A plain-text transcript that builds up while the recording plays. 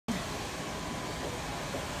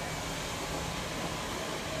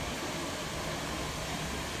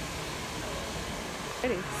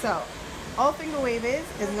So, all finger wave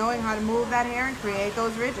is knowing how to move that hair and create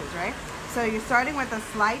those ridges, right? So you're starting with a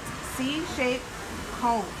slight C-shaped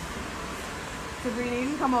comb. Sabrina, you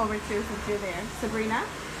can come over too since you're there. Sabrina,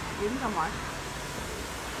 you can come on.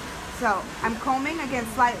 So I'm combing again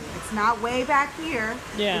slightly. It's not way back here,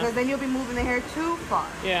 because then you'll be moving the hair too far.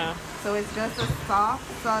 Yeah. So it's just a soft,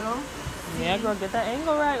 subtle. Yeah, girl, get that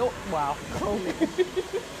angle right. Oh, wow.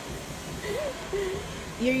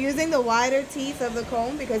 You're using the wider teeth of the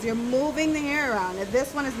comb because you're moving the hair around. And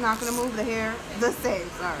this one is not going to move the hair the same,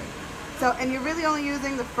 sorry. So, and you're really only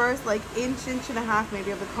using the first like inch and a half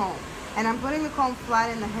maybe of the comb. And I'm putting the comb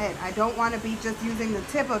flat in the head. I don't want to be just using the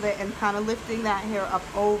tip of it and kind of lifting that hair up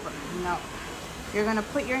over. No. You're going to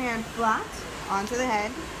put your hand flat onto the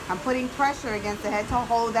head. I'm putting pressure against the head to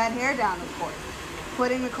hold that hair down, of course.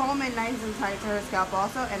 Putting the comb in nice and tight to her scalp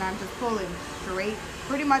also, and I'm just pulling straight,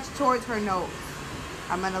 pretty much towards her nose.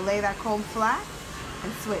 I'm going to lay that comb flat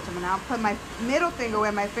and switch. I'm going to now put my middle finger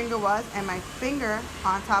where my finger was and my finger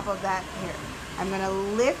on top of that hair. I'm going to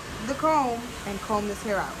lift the comb and comb this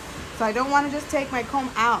hair out. So I don't want to just take my comb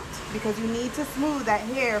out because you need to smooth that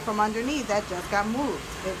hair from underneath that just got moved.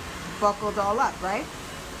 It buckled all up, right?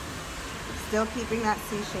 Still keeping that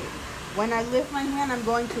C shape. When I lift my hand, I'm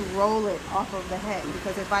going to roll it off of the head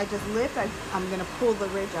because if I just lift, I'm going to pull the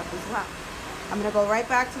ridge up as well. I'm going to go right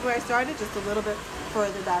back to where I started, just a little bit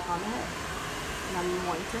further back on the head. And I'm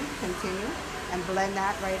going to continue and blend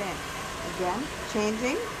that right in. Again,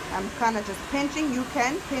 changing. I'm kind of just pinching. You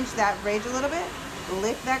can pinch that ridge a little bit.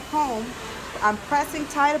 Lift that comb. I'm pressing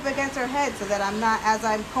tight up against her head so that I'm not, as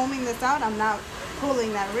I'm combing this out, I'm not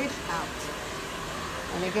pulling that ridge out.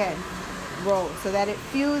 And again, roll so that it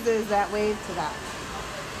fuses that wave to that.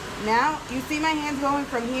 Now, you see my hands going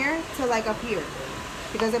from here to like up here.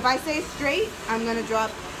 Because if I stay straight, I'm going to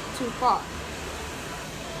drop too far.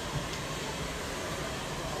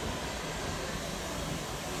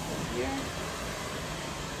 Here.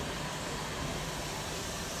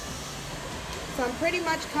 So I'm pretty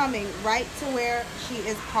much coming right to where she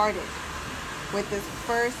is parted with this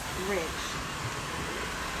first ridge.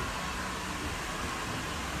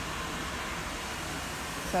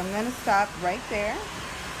 So I'm going to stop right there.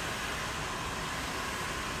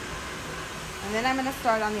 And then I'm going to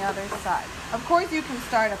start on the other side. Of course you can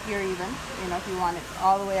start up here even, if you want it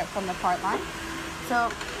all the way up from the part line. So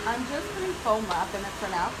I'm just putting foam wrap in it for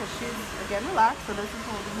now because she's, again, relaxed, so this is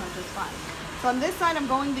holding her just fine. So on this side, I'm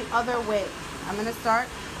going the other way. I'm going to start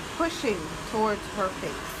pushing towards her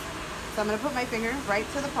face. So I'm going to put my finger right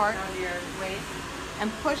to the part of your waist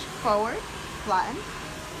and push forward, flatten,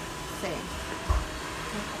 same.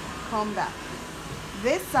 Comb back.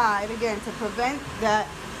 This side, again, to prevent that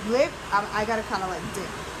lip, I got to kind of like dip.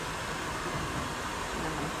 And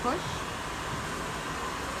I'm going to push.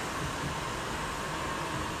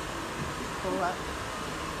 Pull up.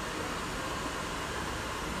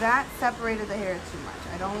 That separated the hair too much.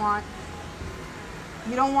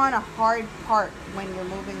 You don't want a hard part when you're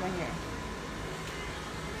moving the hair.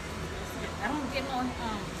 I don't get no,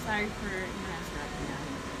 sorry for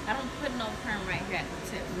I don't put no perm right here at the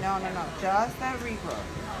tip. No, just that regrowth.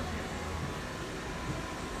 Okay.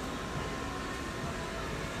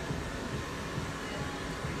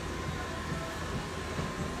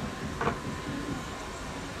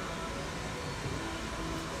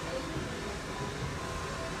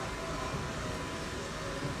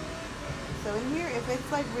 So in here, if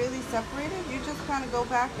it's like really separated, you just kind of go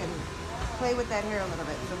back and play with that hair a little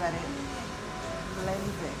bit so that it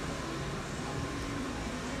blends in.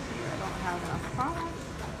 Here, I don't have enough product.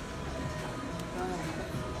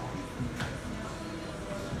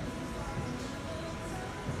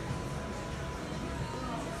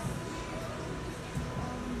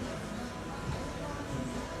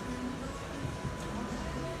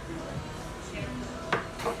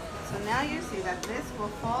 So now you see that this will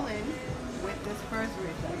fall in with this first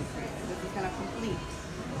ridge that we created. This is going to complete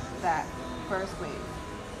that first wave.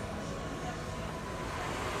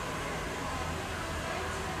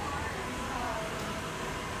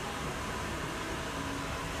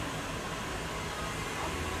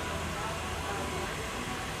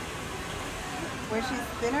 Where she's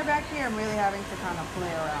thinner back here, I'm really having to kind of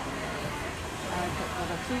play around with it. I put a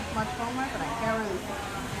little too much foam wrap, but I can't really see.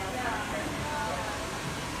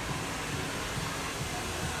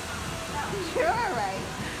 You're all right.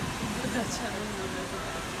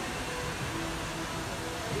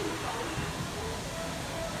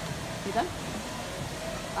 You done?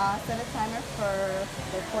 Set a timer for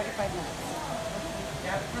 45 minutes.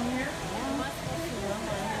 Got it from here? Yeah.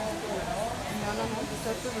 No. Just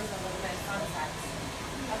go to the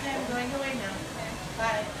Okay, I'm going away now.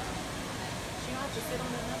 Bye.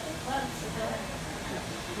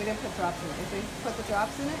 We didn't put drops in it. If we put the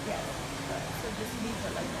drops in it, yes. So just leave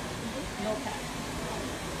it like that. No pack.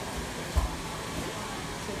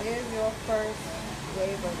 So there's your first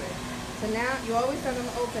wave of it. So now you always start on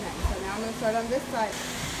the open end. So now I'm going to start on this side.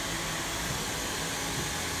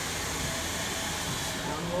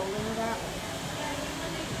 Now I'm rolling it out.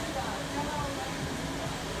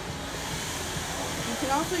 You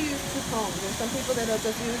can also use two combs. There's some people that will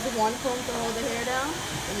just use the one comb to hold the hair down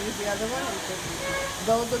and use the other one. And just,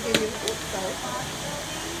 those will give you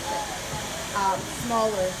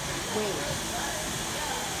smaller waves.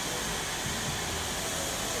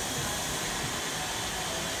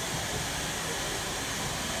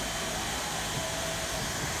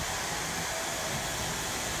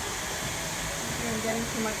 I'm getting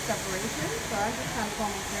too much separation, so I'm just kind of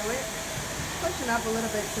combing through it, pushing up a little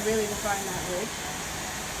bit to really define that wig.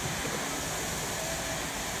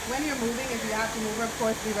 When you're moving, if you have to move her, of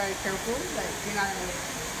course, be very careful. Like, you're not going to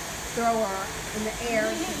throw her in the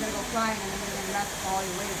air, she's going to go flying, and then you're going to mess all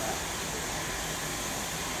your wave up.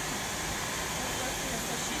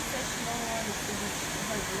 So she said she don't want it to be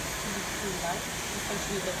her wrist to be too light,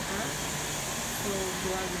 especially the front. So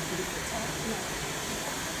do I reduce the top? No.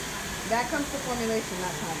 That comes to formulation,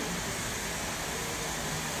 not timing.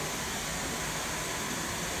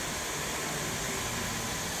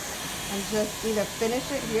 And just either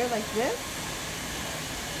finish it here like this,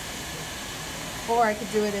 or I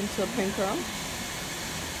could do it into a pin curl.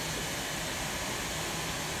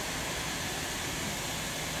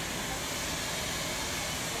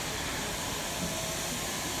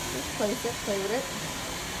 Just place it, play with it.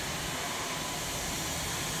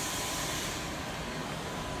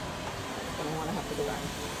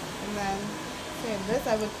 And then, okay, this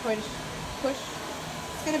I would push.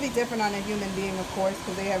 It's going to be different on a human being, of course,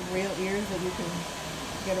 because they have real ears that you can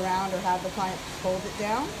get around or have the client hold it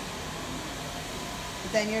down.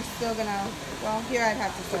 But then you're still going to, well, here I'd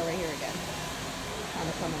have to start right here again. Kind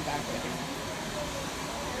of coming back with it.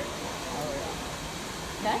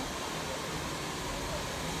 Okay?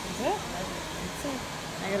 That's it.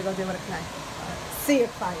 I got to go deal with a client. See you,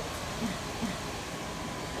 client.